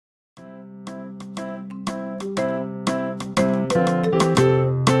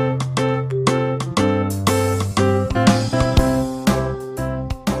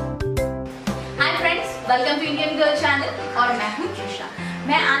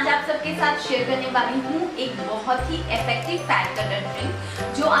आप सबके साथ शेयर करने वाली हूँ एक बहुत ही इफेक्टिव फैट कटर ड्रिंक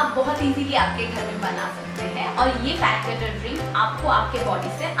जो आप बहुत इजीली आपके घर में बना सकते हैं। और ये फैट कटर ड्रिंक आपको आपके बॉडी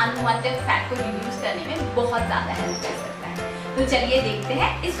से अनवांटेड फैट को रिड्यूस करने में बहुत ज़्यादा हेल्प कर सकता है। तो चलिए देखते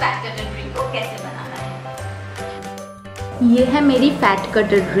हैं इस फैट कटर ड्रिंक को कैसे बनाना है। ये है मेरी फैट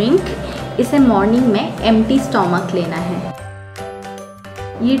कटर ड्रिंक। इसे मॉर्निंग में एम्प्टी स्टमक लेना है।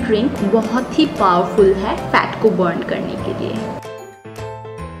 ये ड्रिंक बहुत ही पावरफुल है फैट को बर्न करने के लिए।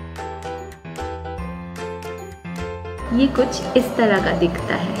 ये कुछ इस तरह का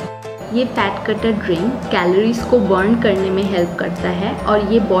दिखता है। ये फैट कटर ड्रिंक कैलोरीज को बर्न करने में हेल्प करता है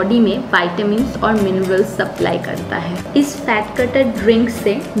और ये बॉडी में विटामिन्स और मिनरल्स सप्लाई करता है। इस फैट कटर ड्रिंक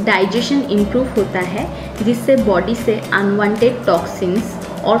से डाइजेशन इम्प्रूव होता है जिससे बॉडी से अनवांटेड टॉक्सिन्स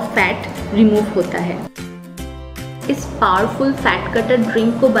और फैट रिमूव होता है। इस पावरफुल फैट कटर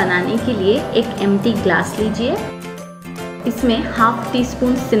ड्रिंक को बनाने के लिए एक एम्प्टी ग्लास लीजिए। इसमें half tea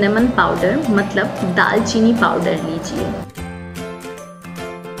spoon cinnamon powder मतलब दालचीनी पाउडर लीजिए।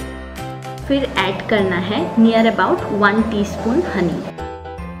 फिर ऐड करना है नियर अबाउट 1 टीस्पून हनी।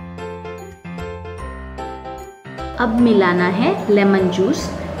 अब मिलाना है लेमन जूस।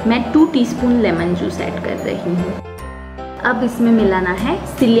 मैं 2 टीस्पून लेमन जूस ऐड कर रही हूँ। अब इसमें मिलाना है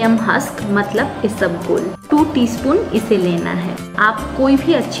psyllium हस्क मतलब इसबगोल। 2 टीस्पून इसे लेना है। आप कोई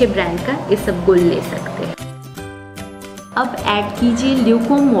भी अच्छे ब्रांड का इसबगोल ले सकते हैं। अब ऐड कीजिए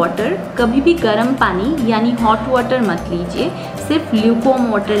ल्यूकवार्म वाटर। कभी भी गर्म पानी यानी हॉट वाटर मत लीजिए, सिर्फ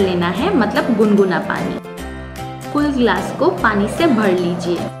ल्यूकवार्म वाटर लेना है मतलब गुनगुना पानी। फुल ग्लास को पानी से भर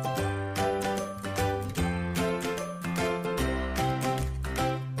लीजिए।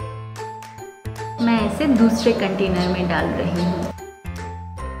 मैं इसे दूसरे कंटेनर में डाल रही हूँ।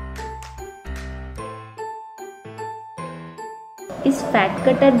 इस फैट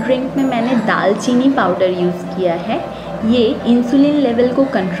कटर ड्रिंक में मैंने दालचीनी पाउडर यूज़ किया है। ये इंसुलिन लेवल को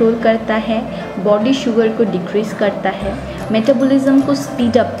कंट्रोल करता है, बॉडी शुगर को डिक्रीज़ करता है, मेटाबॉलिज्म को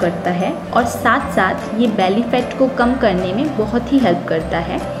स्पीड अप करता है और साथ साथ ये बेली फैट को कम करने में बहुत ही हेल्प करता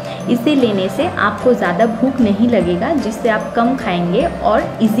है। इसे लेने से आपको ज़्यादा भूख नहीं लगेगा जिससे आप कम खाएंगे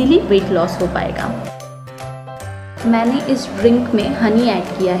और इजीली वेट लॉस हो पाएगा। मैंने इस ड्रिंक में हनी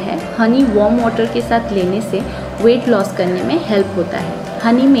ऐड किया है। हनी वार्म वाटर के साथ लेने से वेट लॉस करने में हेल्प होता है।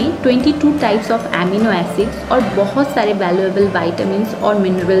 हनी में 22 टाइप्स ऑफ एमिनो एसिड्स और बहुत सारे वैल्यूएबल विटामिन्स और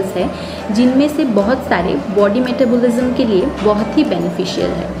मिनरल्स हैं जिनमें से बहुत सारे बॉडी मेटाबॉलिज्म के लिए बहुत ही बेनिफिशियल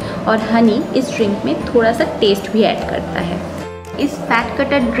है। और हनी इस ड्रिंक में थोड़ा सा टेस्ट भी ऐड करता है। इस फैट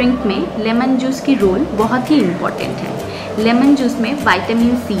कटर ड्रिंक में लेमन जूस की रोल बहुत ही इम्पॉर्टेंट है। लेमन जूस में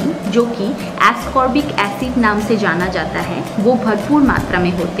विटामिन सी जो कि एस्कॉर्बिक एसिड नाम से जाना जाता है वो भरपूर मात्रा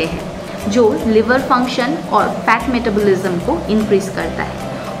में होते हैं जो लिवर फंक्शन और फैट मेटाबॉलिज्म को इंक्रीज करता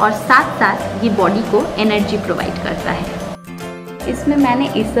है और साथ साथ ये बॉडी को एनर्जी प्रोवाइड करता है। इसमें मैंने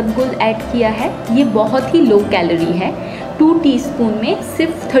इसबगोल ऐड किया है। ये बहुत ही लो कैलोरी है। 2 टीस्पून में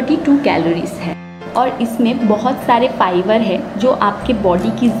सिर्फ 32 कैलोरीज है और इसमें बहुत सारे फाइबर है जो आपके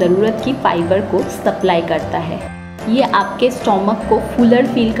बॉडी की ज़रूरत की फाइबर को सप्लाई करता है। ये आपके स्टमक को फुलर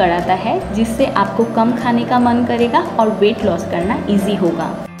फील कराता है जिससे आपको कम खाने का मन करेगा और वेट लॉस करना इजी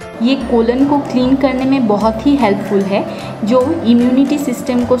होगा। ये कोलन को क्लीन करने में बहुत ही हेल्पफुल है जो इम्यूनिटी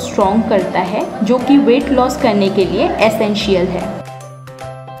सिस्टम को स्ट्रॉन्ग करता है जो कि वेट लॉस करने के लिए एसेंशियल है।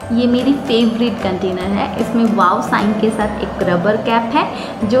 ये मेरी फेवरेट कंटेनर है। इसमें वाव साइन के साथ एक रबर कैप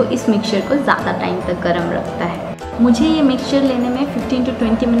है जो इस मिक्सचर को ज़्यादा टाइम तक गर्म रखता है। मुझे ये मिक्सचर लेने में 15 to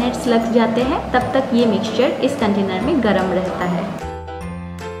 20 मिनट्स लग जाते हैं। तब तक ये मिक्सचर इस कंटेनर में गर्म रहता है।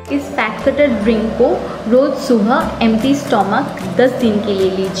 इस फैट कटर ड्रिंक को रोज़ सुबह एम्प्टी स्टमक 10 दिन के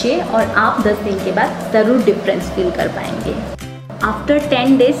लिए लीजिए और आप 10 दिन के बाद ज़रूर डिफरेंस फील कर पाएंगे। आफ्टर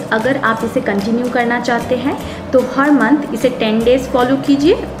 10 डेज़ अगर आप इसे कंटिन्यू करना चाहते हैं तो हर मंथ इसे 10 डेज़ फॉलो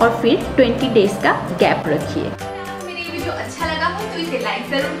कीजिए और फिर 20 डेज़ का गैप रखिए। मेरा ये वीडियो अच्छा लगा हो तो इसे लाइक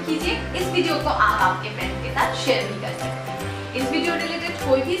ज़रूर कीजिए। इस वीडियो को आप आपके फ्रेंड्स के साथ शेयर भी कर सकते हैं। इस वीडियो रिलेटेड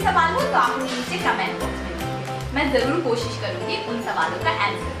कोई भी सवाल हो तो आप नीचे कमेंट बॉक्स में लिखिए। मैं ज़रूर कोशिश करूँगी उन सवालों का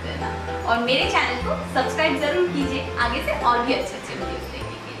आंसर करना। और मेरे चैनल को सब्सक्राइब ज़रूर कीजिए आगे से और भी अच्छे वीडियोस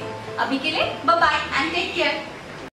देखने के लिए। अभी के लिए bye bye and take care.